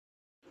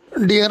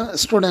Dear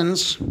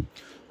students,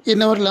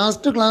 in our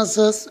last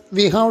classes,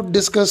 we have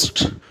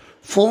discussed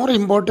four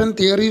important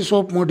theories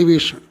of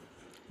motivation.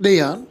 They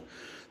are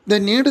the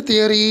need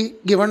theory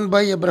given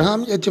by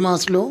Abraham H.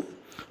 Maslow,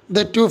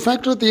 the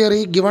two-factor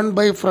theory given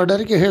by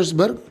Frederick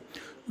Herzberg,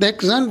 the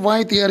X and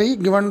Y theory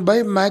given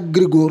by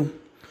MacGregor.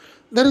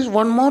 There is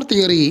one more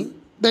theory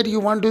that you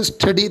want to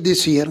study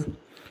this year.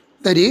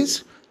 That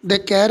is the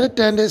carrot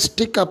and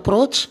stick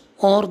approach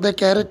or the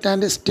carrot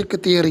and stick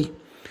theory.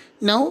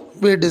 Now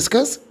we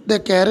discuss the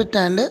carrot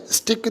and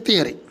stick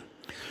theory.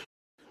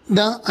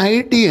 The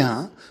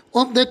idea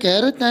of the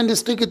carrot and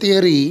stick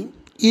theory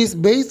is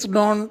based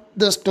on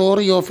the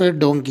story of a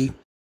donkey.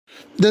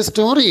 The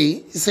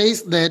story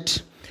says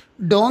that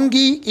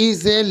donkey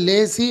is a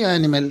lazy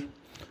animal.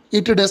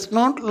 It does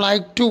not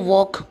like to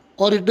walk,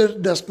 or it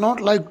does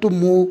not like to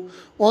move,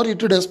 or it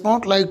does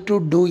not like to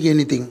do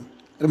anything.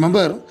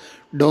 Remember,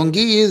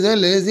 donkey is a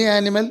lazy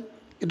animal.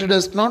 It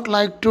does not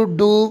like to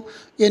do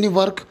any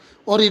work,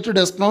 or it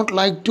does not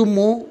like to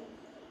move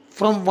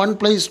from one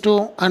place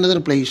to another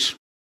place.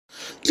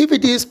 If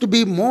it is to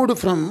be moved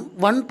from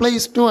one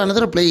place to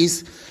another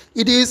place,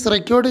 it is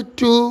required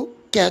to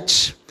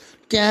catch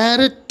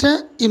carrot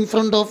in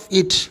front of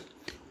it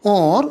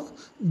or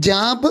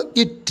jab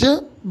it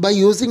by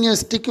using a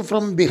stick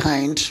from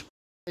behind.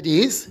 That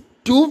is,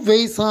 two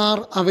ways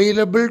are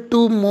available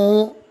to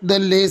move the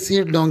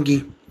lazy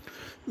donkey.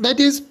 That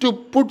is to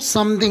put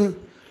something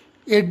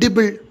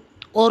edible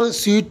or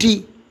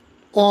sweety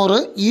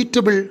or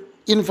eatable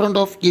in front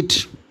of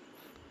it,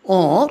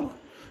 or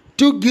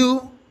to give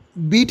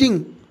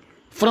beating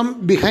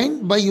from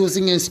behind by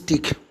using a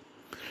stick.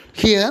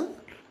 Here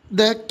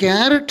the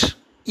carrot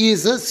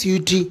is a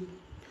sweetie,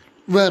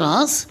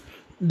 whereas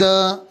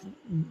the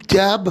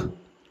jab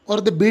or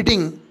the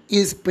beating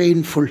is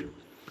painful.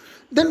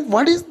 Then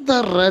what is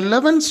the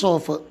relevance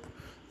of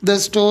the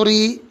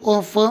story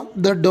of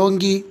the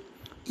donkey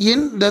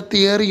in the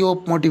theory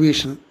of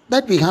motivation?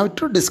 That we have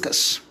to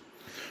discuss.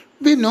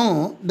 We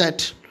know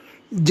that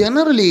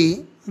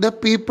generally the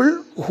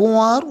people who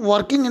are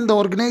working in the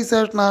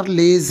organization are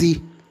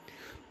lazy.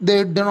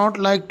 They do not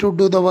like to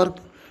do the work,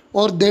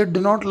 or they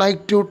do not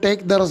like to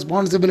take the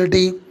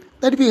responsibility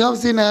that we have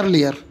seen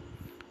earlier.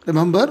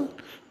 Remember,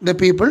 the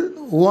people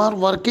who are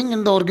working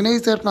in the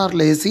organization are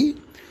lazy.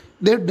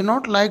 They do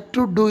not like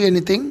to do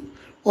anything,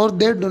 or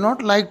they do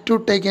not like to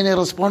take any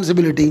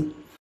responsibility.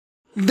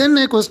 Then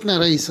a question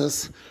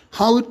arises,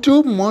 how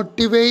to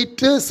motivate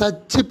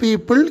such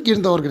people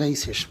in the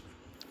organization?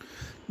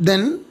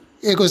 Then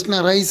a question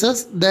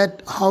arises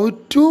that how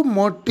to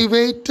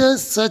motivate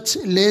such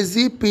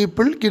lazy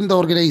people in the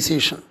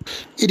organization.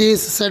 It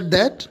is said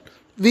that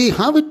we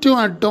have to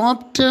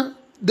adopt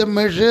the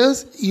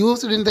measures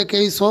used in the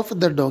case of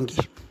the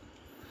donkey.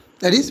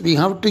 That is, we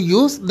have to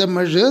use the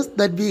measures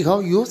that we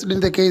have used in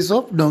the case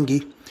of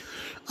donkey.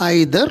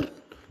 Either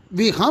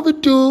we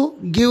have to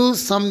give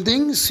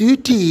something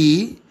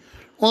sweety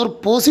or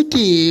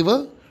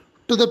positive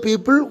to the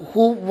people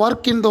who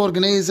work in the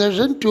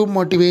organization to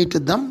motivate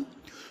them,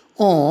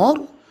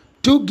 or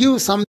to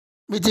give something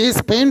which is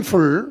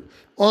painful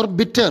or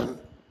bitter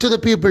to the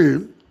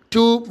people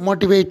to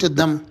motivate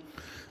them.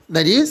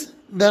 That is,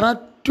 there are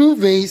two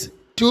ways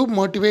to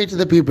motivate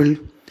the people.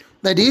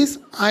 That is,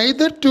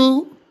 either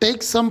to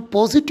take some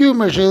positive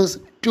measures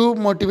to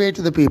motivate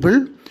the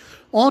people,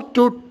 or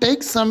to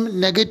take some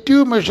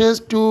negative measures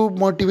to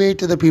motivate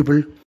the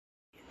people.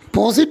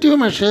 Positive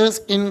measures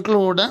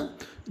include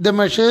the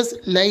measures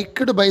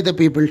liked by the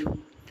people.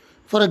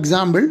 For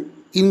example,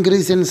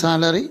 increase in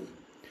salary,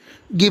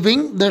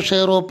 giving the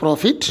share of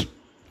profit,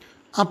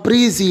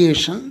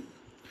 appreciation,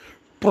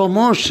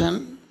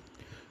 promotion,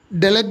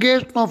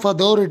 delegation of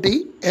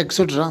authority,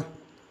 etc.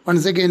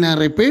 Once again I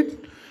repeat,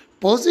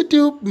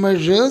 positive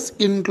measures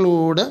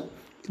include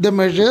the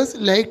measures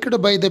liked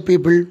by the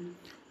people.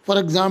 For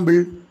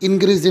example,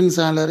 increase in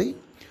salary,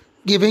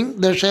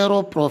 giving the share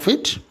of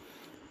profit,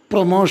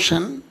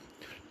 promotion,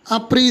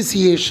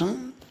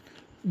 appreciation,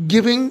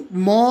 giving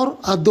more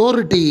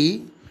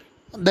authority,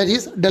 that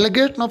is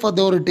delegation of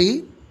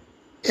authority,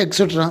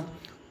 etc.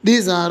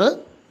 These are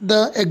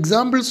the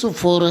examples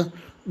for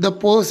the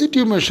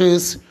positive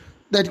measures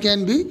that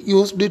can be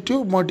used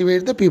to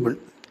motivate the people.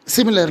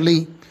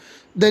 Similarly,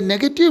 the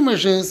negative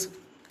measures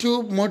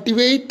to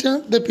motivate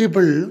the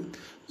people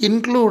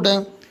include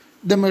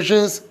the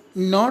measures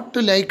not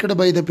liked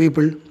by the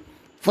people.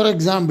 For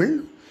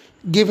example,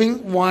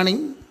 giving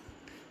warning,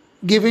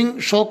 giving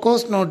show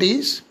cause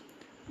notice,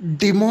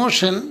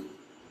 demotion,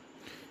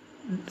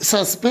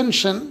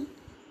 suspension,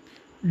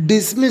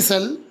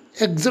 dismissal,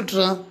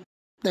 etc.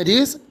 That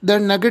is, the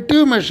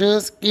negative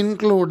measures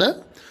include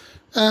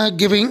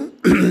giving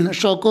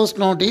show cause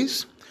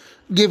notice,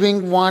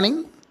 giving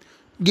warning,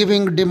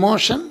 giving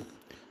demotion,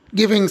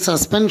 giving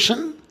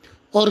suspension,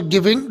 or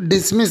giving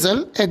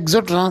dismissal,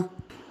 etc.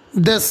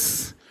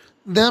 Thus,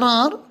 there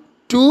are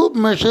two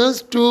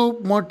measures to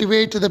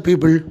motivate the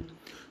people.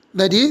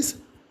 That is,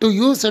 to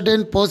use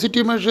certain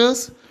positive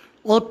measures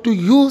or to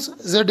use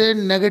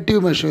certain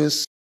negative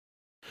measures.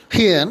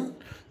 Here,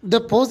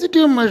 the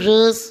positive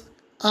measures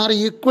are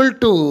equal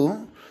to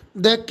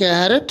the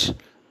carrot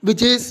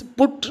which is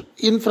put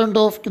in front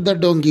of the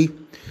donkey,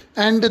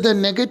 and the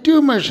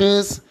negative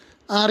measures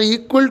are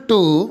equal to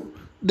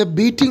the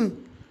beating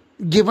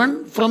given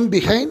from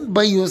behind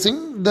by using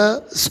the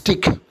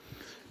stick.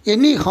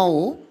 Anyhow,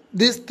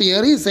 this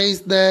theory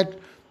says that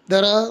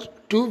there are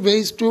two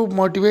ways to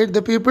motivate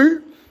the people,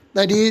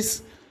 that is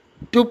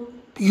to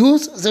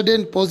use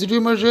certain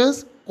positive measures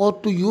or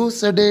to use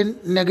certain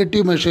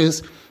negative measures.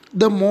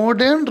 The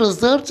modern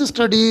research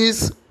studies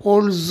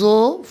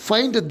also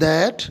find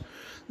that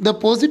the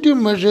positive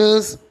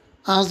measures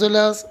as well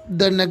as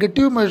the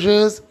negative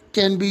measures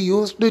can be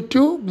used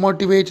to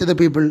motivate the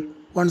people.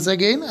 Once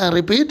again, I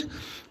repeat,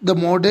 the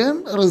modern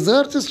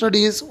research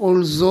studies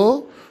also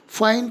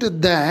find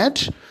that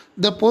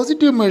the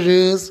positive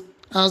measures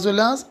as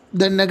well as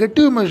the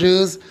negative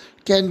measures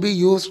can be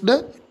used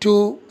to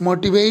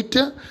motivate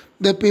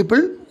the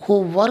people who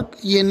work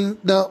in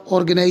the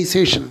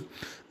organization.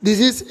 This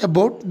is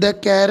about the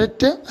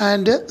carrot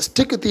and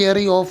stick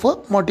theory of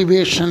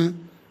motivation.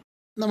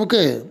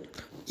 നമുക്ക്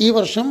ഈ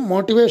വർഷം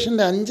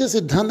മോട്ടിവേഷൻ്റെ 5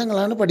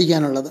 സിദ്ധാന്തങ്ങളാണ്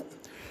പഠിക്കാനുള്ളത്.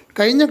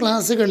 കഴിഞ്ഞ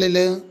ക്ലാസ്സുകളിൽ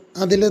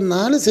അതിൽ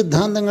 4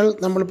 സിദ്ധാന്തങ്ങൾ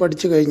നമ്മൾ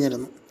പഠിച്ചു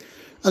കഴിഞ്ഞിരുന്നു.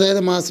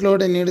 അതായത്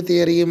മാസ്ലോയുടെ നീഡ്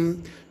തിയറിയും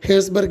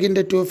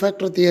ഹേഴ്സ്ബർഗിൻ്റെ 2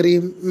 ഫാക്ടർ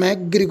തിയറിയും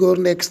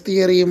മാക്ഗ്രിഗോറിൻ്റെ എക്സ്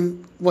തിയറിയും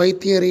വൈ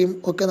തിയറിയും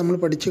ഒക്കെ നമ്മൾ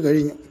പഠിച്ചു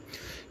കഴിഞ്ഞു.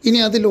 ഇനി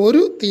അതിൽ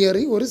ഒരു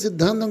തിയറി, ഒരു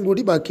സിദ്ധാന്തം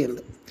കൂടി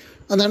ബാക്കിയുണ്ട്.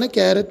 അതാണ്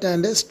ക്യാരറ്റ്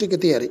ആൻഡ് സ്റ്റിക്ക്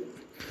തിയറി.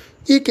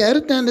 ഈ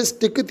carrot and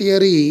stick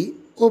theory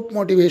of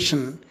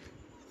motivation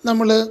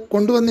നമ്മൾ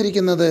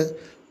കൊണ്ടുവന്നിരിക്കുന്നത്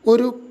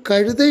ഒരു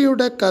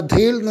കഴുതയുടെ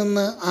കഥയിൽ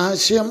നിന്ന്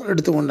ആശയം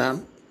എടുത്തുകൊണ്ടാണ്.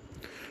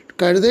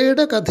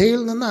 കഴുതയുടെ കഥയിൽ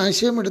നിന്ന്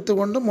ആശയം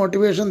എടുത്തുകൊണ്ട്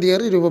മോട്ടിവേഷൻ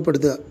തിയറി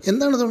രൂപപ്പെടുത്തുക.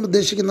 എന്താണ് അതുകൊണ്ട്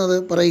ഉദ്ദേശിക്കുന്നത്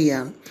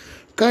പറയുകയാണ്.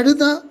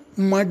 കഴുത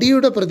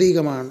മടിയുടെ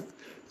പ്രതീകമാണ്.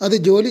 അത്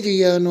ജോലി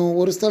ചെയ്യാനോ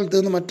ഒരു സ്ഥലത്ത്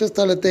നിന്ന് മറ്റു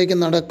സ്ഥലത്തേക്ക്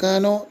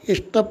നടക്കാനോ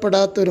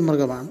ഇഷ്ടപ്പെടാത്തൊരു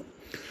മൃഗമാണ്.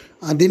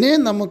 അതിനെ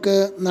നമുക്ക്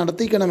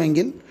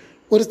നടത്തിക്കണമെങ്കിൽ,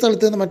 ഒരു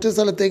സ്ഥലത്ത് നിന്ന് മറ്റു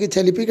സ്ഥലത്തേക്ക്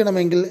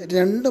ചലിപ്പിക്കണമെങ്കിൽ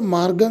 2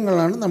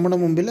 മാർഗങ്ങളാണ് നമ്മുടെ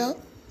മുമ്പിൽ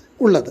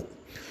ഉള്ളത്.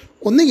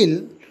 ഒന്നുകിൽ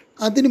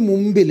അതിന്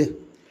മുമ്പിൽ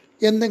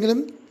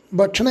എന്തെങ്കിലും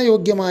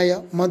ഭക്ഷണയോഗ്യമായ,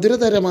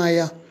 മധുരതരമായ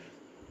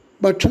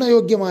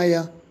ഭക്ഷണയോഗ്യമായ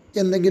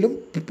എന്തെങ്കിലും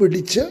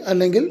പിടിച്ച്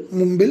അല്ലെങ്കിൽ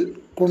മുമ്പിൽ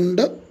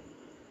കൊണ്ട്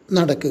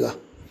നടക്കുക.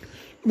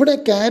 ഇവിടെ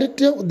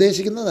ക്യാരറ്റ്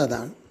ഉദ്ദേശിക്കുന്നത്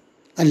അതാണ്.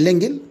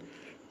 അല്ലെങ്കിൽ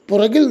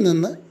പുറകിൽ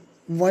നിന്ന്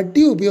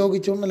വടി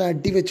ഉപയോഗിച്ചുകൊണ്ടുള്ള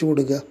അടി വെച്ച്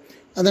കൊടുക്കുക.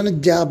 അതാണ്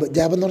ജാബ്.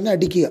 ജാബ് എന്ന് പറഞ്ഞാൽ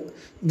അടിക്കുക.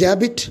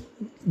 Jab it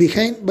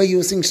behind by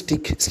using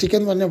stick. Stick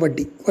എന്ന് പറഞ്ഞാൽ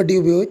വടി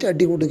ഉപയോഗിച്ച്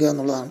അടി കൊടുക്കുക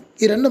എന്നുള്ളതാണ്.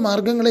 ഈ 2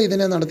 മാർഗ്ഗങ്ങളെ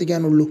ഇതിനെ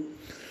നടത്തിക്കാനുള്ളൂ.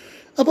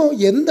 അപ്പോൾ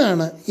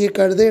എന്താണ് ഈ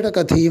കഴുതയുടെ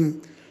കഥയും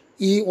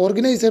ഈ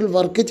ഓർഗനൈസറിൽ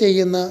വർക്ക്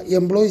ചെയ്യുന്ന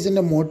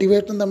എംപ്ലോയീസിൻ്റെ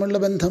മോട്ടിവേഷനും തമ്മിലുള്ള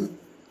ബന്ധം?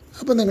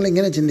 അപ്പോൾ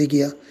നിങ്ങളിങ്ങനെ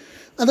ചിന്തിക്കുക.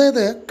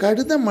 അതായത്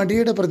കഴുത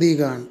മടിയുടെ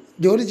പ്രതീകമാണ്,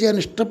 ജോലി ചെയ്യാൻ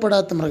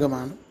ഇഷ്ടപ്പെടാത്ത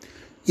മൃഗമാണ്.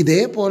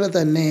 ഇതേപോലെ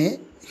തന്നെ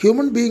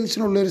ഹ്യൂമൻ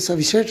ബീയിങ്സിനുള്ളൊരു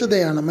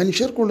സവിശേഷതയാണ്,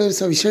 മനുഷ്യർക്കുള്ളൊരു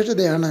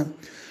സവിശേഷതയാണ്,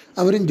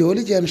 അവരും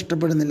ജോലി ചെയ്യാൻ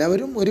ഇഷ്ടപ്പെടുന്നില്ല.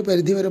 അവരും ഒരു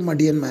പരിധിവരെ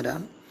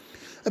മടിയന്മാരാണ്.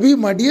 അപ്പോൾ ഈ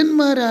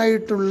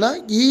മടിയന്മാരായിട്ടുള്ള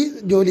ഈ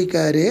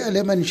ജോലിക്കാരെ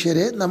അല്ലെ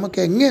മനുഷ്യരെ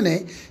നമുക്കെങ്ങനെ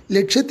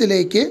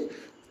ലക്ഷ്യത്തിലേക്ക്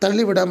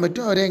തള്ളിവിടാൻ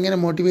പറ്റും, അവരെ എങ്ങനെ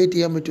മോട്ടിവേറ്റ്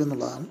ചെയ്യാൻ പറ്റും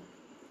എന്നുള്ളതാണ്.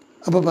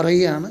 അപ്പോൾ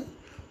പറയുകയാണ്,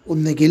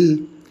 ഒന്നുകിൽ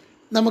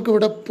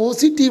നമുക്കിവിടെ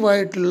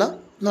പോസിറ്റീവായിട്ടുള്ള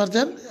എന്ന്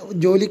പറഞ്ഞാൽ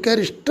ജോലിക്കാർ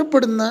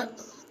ഇഷ്ടപ്പെടുന്ന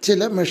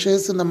ചില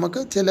മെഷേഴ്സ്,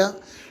 നമുക്ക് ചില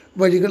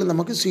വഴികൾ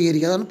നമുക്ക്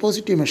സ്വീകരിക്കാം. അതാണ്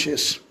പോസിറ്റീവ്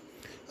മെഷേഴ്സ്.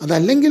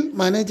 അതല്ലെങ്കിൽ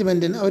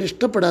മാനേജ്മെൻറ്റിന്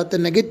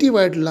അവരിഷ്ടപ്പെടാത്ത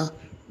നെഗറ്റീവായിട്ടുള്ള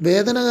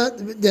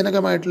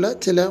വേദനാജനകമായിട്ടുള്ള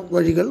ചില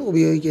വഴികൾ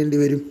ഉപയോഗിക്കേണ്ടി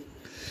വരും.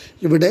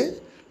 ഇവിടെ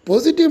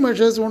പോസിറ്റീവ്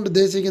മെഷേഴ്സ് കൊണ്ട്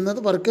ഉദ്ദേശിക്കുന്നത്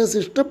വർക്കേഴ്സ്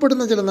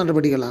ഇഷ്ടപ്പെടുന്ന ചില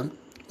നടപടികളാണ്.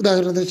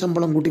 ഉദാഹരണത്തിന്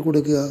ശമ്പളം കൂട്ടി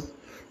കൊടുക്കുക,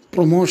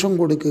 പ്രൊമോഷൻ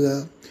കൊടുക്കുക,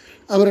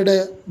 അവരുടെ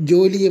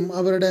ജോലിയും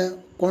അവരുടെ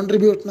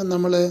കോൺട്രിബ്യൂഷനും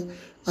നമ്മൾ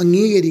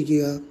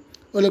അംഗീകരിക്കുക,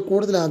 അതുപോലെ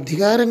കൂടുതൽ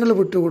അധികാരങ്ങൾ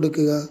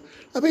വിട്ടുകൊടുക്കുക.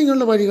 അപ്പോൾ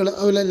ഇങ്ങനെയുള്ള വഴികൾ,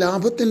 അതുപോലെ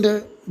ലാഭത്തിൻ്റെ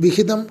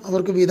വിഹിതം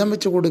അവർക്ക് വീതം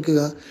വെച്ച് കൊടുക്കുക,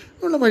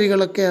 ഇങ്ങനെയുള്ള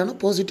വഴികളൊക്കെയാണ്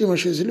പോസിറ്റീവ്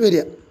മെഷേഴ്സിൽ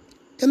വരിക.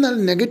 എന്നാൽ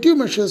നെഗറ്റീവ്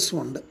മെഷേഴ്സും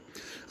ഉണ്ട്.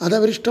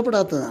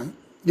 അതവരിഷ്ടപ്പെടാത്തതാണ്,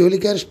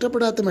 ജോലിക്കാർ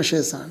ഇഷ്ടപ്പെടാത്ത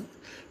മെഷേഴ്സാണ്.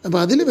 അപ്പോൾ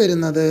അതിൽ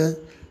വരുന്നത്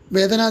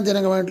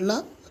വേദനാജനകമായിട്ടുള്ള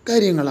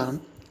കാര്യങ്ങളാണ്.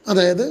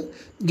 അതായത്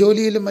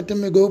ജോലിയിലും മറ്റും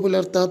മികവ്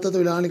പുലർത്താത്ത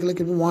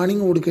തൊഴിലാളികൾക്ക്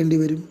വാണിംഗ് കൊടുക്കേണ്ടി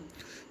വരും,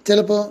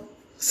 ചിലപ്പോൾ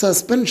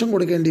സസ്പെൻഷൻ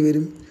കൊടുക്കേണ്ടി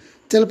വരും,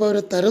 ചിലപ്പോൾ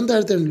അവരെ തരം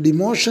താഴ്ത്തേണ്ടി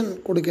ഡിമോഷൻ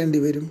കൊടുക്കേണ്ടി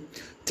വരും,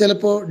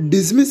 ചിലപ്പോൾ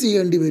ഡിസ്മിസ്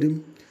ചെയ്യേണ്ടി വരും,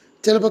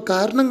 ചിലപ്പോൾ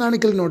കാരണം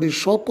കാണിക്കൽ നോട്ടീസ്,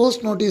 ഷോ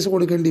കോസ്റ്റ് നോട്ടീസ്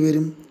കൊടുക്കേണ്ടി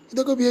വരും.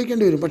 ഇതൊക്കെ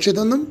ഉപയോഗിക്കേണ്ടി വരും. പക്ഷേ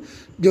ഇതൊന്നും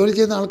ജോലി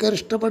ചെയ്യുന്ന ആൾക്കാർ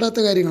ഇഷ്ടപ്പെടാത്ത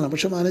കാര്യങ്ങളാണ്.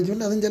 പക്ഷേ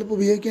മാനേജ്മെൻറ്റ് അതും ചിലപ്പോൾ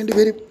ഉപയോഗിക്കേണ്ടി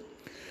വരും.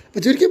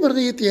 അപ്പോൾ ചുരുക്കി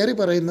പറഞ്ഞ് ഈ തിയറി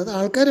പറയുന്നത്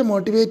ആൾക്കാരെ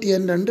മോട്ടിവേറ്റ്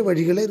ചെയ്യാൻ 2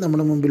 വഴികളെ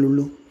നമ്മുടെ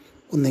മുമ്പിലുള്ളൂ.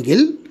 ഒന്നുകിൽ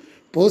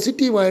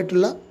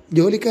പോസിറ്റീവായിട്ടുള്ള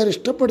ജോലിക്കാർ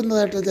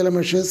ഇഷ്ടപ്പെടുന്നതായിട്ടുള്ള ചില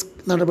മെഷേഴ്സ്,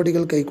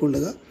 നടപടികൾ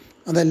കൈക്കൊള്ളുക.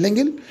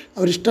 അതല്ലെങ്കിൽ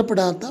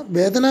അവരിഷ്ടപ്പെടാത്ത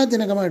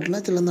വേദനാജനകമായിട്ടുള്ള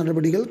ചില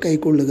നടപടികൾ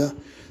കൈക്കൊള്ളുക.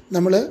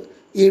 നമ്മൾ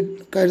ഈ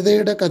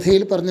കഴുതയുടെ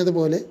കഥയിൽ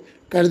പറഞ്ഞതുപോലെ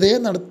കഴുതയെ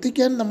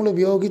നടത്തിക്കാൻ നമ്മൾ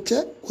ഉപയോഗിച്ച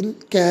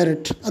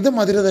ക്യാരറ്റ്, അത്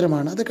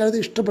മധുരതരമാണ്, അത് കഴുത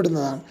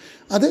ഇഷ്ടപ്പെടുന്നതാണ്.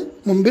 അത്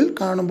മുമ്പിൽ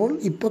കാണുമ്പോൾ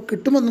ഇപ്പോൾ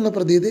കിട്ടുമെന്നുള്ള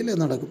പ്രതീതിയിൽ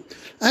നടക്കും.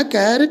 ആ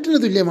ക്യാരറ്റിന്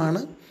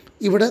തുല്യമാണ്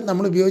ഇവിടെ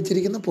നമ്മൾ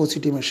ഉപയോഗിച്ചിരിക്കുന്ന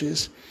പോസിറ്റീവ്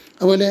മെഷേഴ്സ്.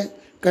 അതുപോലെ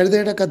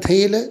കഴുതയുടെ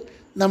കഥയിൽ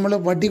നമ്മൾ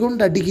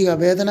വടികൊണ്ടടിക്കുക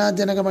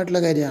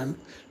വേദനാജനകമായിട്ടുള്ള കാര്യമാണ്.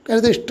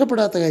 കാരണം ഇത്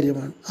ഇഷ്ടപ്പെടാത്ത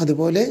കാര്യമാണ്.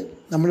 അതുപോലെ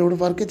നമ്മളിവിടെ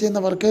വർക്ക് ചെയ്യുന്ന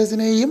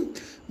വർക്കേഴ്സിനെയും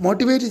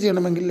മോട്ടിവേറ്റ്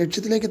ചെയ്യണമെങ്കിൽ,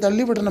 ലക്ഷ്യത്തിലേക്ക്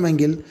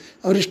തള്ളിവിടണമെങ്കിൽ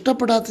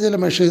അവരിഷ്ടപ്പെടാത്ത ചില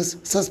measures,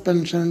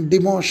 suspension,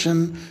 demotion,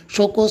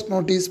 show cause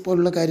notice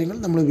പോലുള്ള കാര്യങ്ങൾ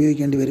നമ്മൾ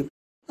ഉപയോഗിക്കേണ്ടി വരും.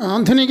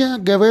 ആധുനിക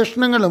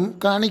ഗവേഷണങ്ങളും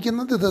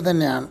കാണിക്കുന്നത് ഇത്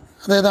തന്നെയാണ്.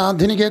 അതായത്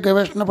ആധുനിക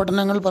ഗവേഷണ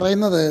പഠനങ്ങൾ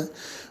പറയുന്നത്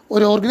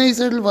ഒരു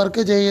ഓർഗനൈസേഷനിൽ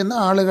വർക്ക് ചെയ്യുന്ന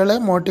ആളുകളെ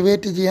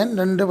മോട്ടിവേറ്റ് ചെയ്യാൻ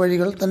 2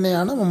 വഴികൾ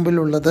തന്നെയാണ്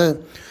മുമ്പിലുള്ളത്.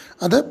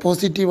 അത്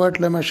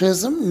പോസിറ്റീവായിട്ടുള്ള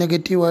മെഷേഴ്സും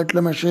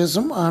നെഗറ്റീവായിട്ടുള്ള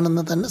മെഷേഴ്സും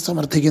ആണെന്ന് തന്നെ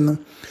സമർത്ഥിക്കുന്നു.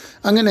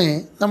 അങ്ങനെ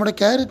നമ്മുടെ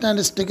ക്യാരറ്റ്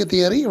ആൻഡ് സ്റ്റിക്ക്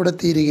തിയറി ഇവിടെ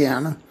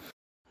തീരുകയാണ്.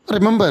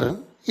 Remember,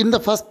 in the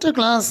first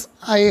class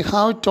I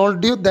have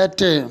told you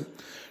that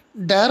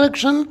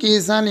direction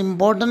is an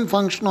important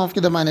function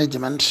of the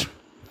management.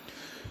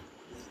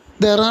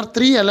 There are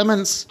 3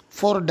 elements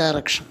for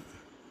direction.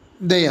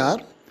 They are,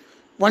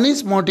 one is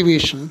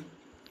motivation,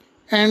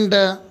 and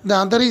the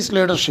other is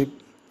leadership,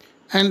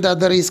 and the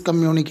other is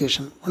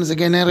communication. Once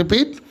again I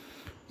repeat,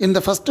 in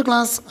the first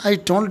class I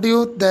told you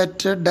that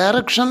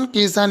direction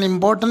is an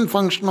important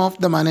function of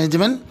the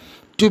management.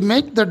 To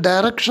make the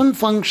direction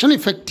function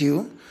effective,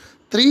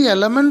 3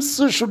 elements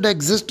should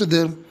exist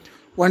there.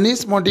 One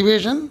is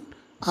motivation,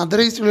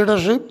 other is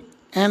leadership,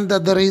 and the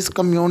other is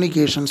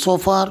communication. So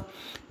far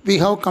we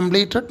have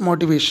completed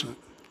motivation.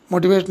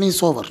 Motivation is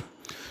over.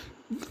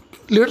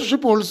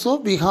 Leadership also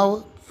we have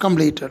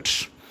completed.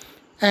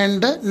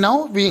 And now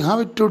we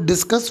have to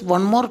discuss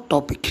one more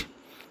topic,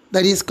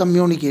 that is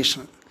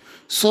communication.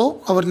 So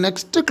our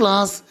next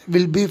class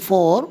will be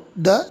for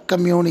the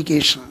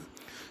communication.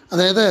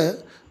 അതായത്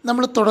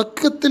നമ്മൾ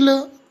തുടക്കത്തിൽ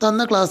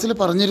തന്ന ക്ലാസ്സിൽ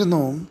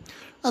പറഞ്ഞിരുന്നു,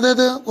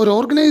 അതായത് ഒരു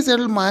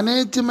ഓർഗനൈസേഷനിൽ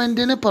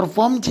മാനേജ്മെൻറ്റിന്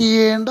perform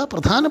ചെയ്യേണ്ട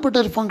പ്രധാനപ്പെട്ട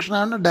ഒരു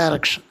ഫംഗ്ഷനാണ്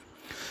ഡയറക്ഷൻ.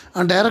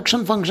 ആ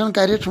ഡയറക്ഷൻ ഫംഗ്ഷൻ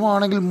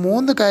കാര്യക്ഷമമാണെങ്കിൽ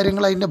 3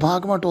 കാര്യങ്ങൾ അതിൻ്റെ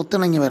ഭാഗമായിട്ട്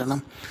ഒത്തിണങ്ങി വരണം.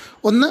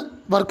 ഒന്ന്,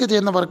 വർക്ക്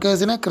ചെയ്യുന്ന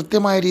വർക്കേഴ്സിനെ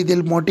കൃത്യമായ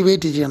രീതിയിൽ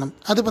മോട്ടിവേറ്റ് ചെയ്യണം.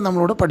 അതിപ്പോൾ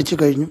നമ്മളിവിടെ പഠിച്ചു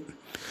കഴിഞ്ഞു.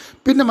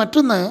 പിന്നെ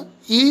മറ്റൊന്ന്,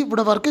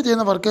 ഇവിടെ വർക്ക്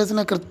ചെയ്യുന്ന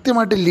വർക്കേഴ്സിനെ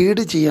കൃത്യമായിട്ട്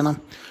ലീഡ് ചെയ്യണം.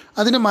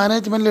 അതിന്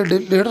മാനേജ്മെൻറ്റിൽ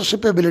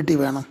ലീഡർഷിപ്പ് എബിലിറ്റി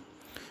വേണം.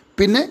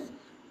 പിന്നെ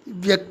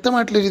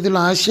വ്യക്തമായിട്ടുള്ള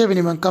രീതിയിലുള്ള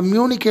ആശയവിനിമയം,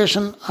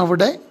 കമ്മ്യൂണിക്കേഷൻ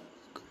അവിടെ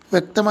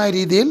വ്യക്തമായ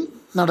രീതിയിൽ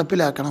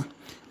നടപ്പിലാക്കണം,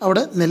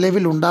 അവിടെ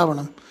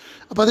നിലവിലുണ്ടാവണം.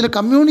 അപ്പോൾ അതിൽ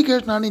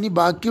കമ്മ്യൂണിക്കേഷനാണ് ഇനി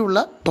ബാക്കിയുള്ള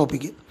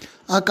ടോപ്പിക്ക്.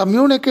 ആ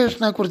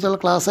കമ്മ്യൂണിക്കേഷനെ കുറിച്ചുള്ള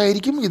ക്ലാസ്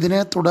ആയിരിക്കും ഇതിനെ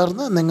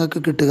തുടർന്ന് നിങ്ങൾക്ക്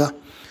കിട്ടുക.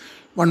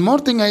 One more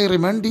thing I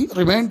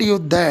remind you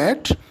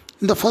that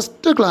in the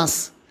first class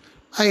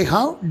I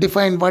have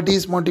defined what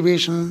is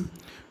motivation,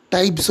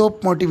 types of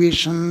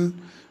motivation,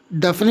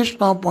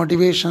 definition of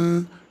motivation,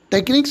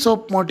 techniques of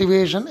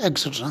motivation,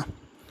 etc.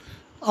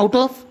 Out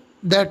of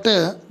that,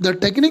 the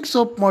techniques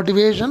of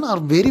motivation are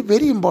very,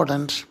 very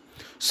important.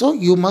 So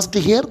you must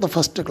hear the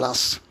first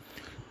class.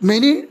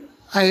 Many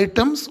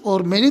items or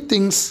many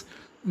things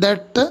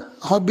that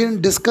have been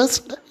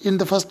discussed in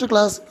the first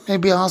class may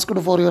be asked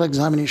for your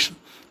examination.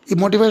 ഈ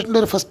മോട്ടിവേഷൻ്റെ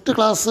ഒരു first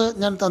class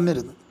ഞാൻ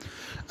തന്നിരുന്നു.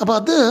 അപ്പോൾ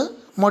അത്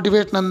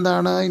motivation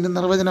എന്താണ്, ഇതിൻ്റെ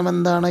നിർവചനം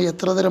എന്താണ്,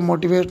 എത്ര തരം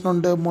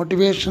മോട്ടിവേഷനുണ്ട്,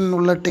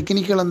 മോട്ടിവേഷനുള്ള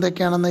ടെക്നിക്കുകൾ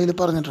എന്തൊക്കെയാണെന്ന് അതിൽ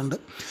പറഞ്ഞിട്ടുണ്ട്.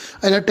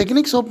 അതിൽ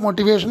ടെക്നിക്സ് ഓഫ്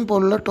മോട്ടിവേഷൻ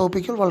പോലുള്ള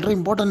ടോപ്പിക്കുകൾ വളരെ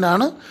ഇമ്പോർട്ടൻ്റ്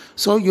ആണ്.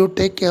 So you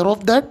take care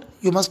of that.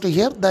 You must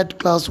here that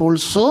class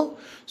also.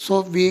 So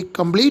we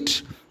complete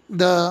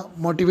the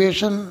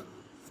motivation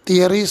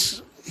theories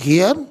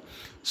here.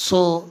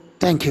 So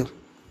thank you.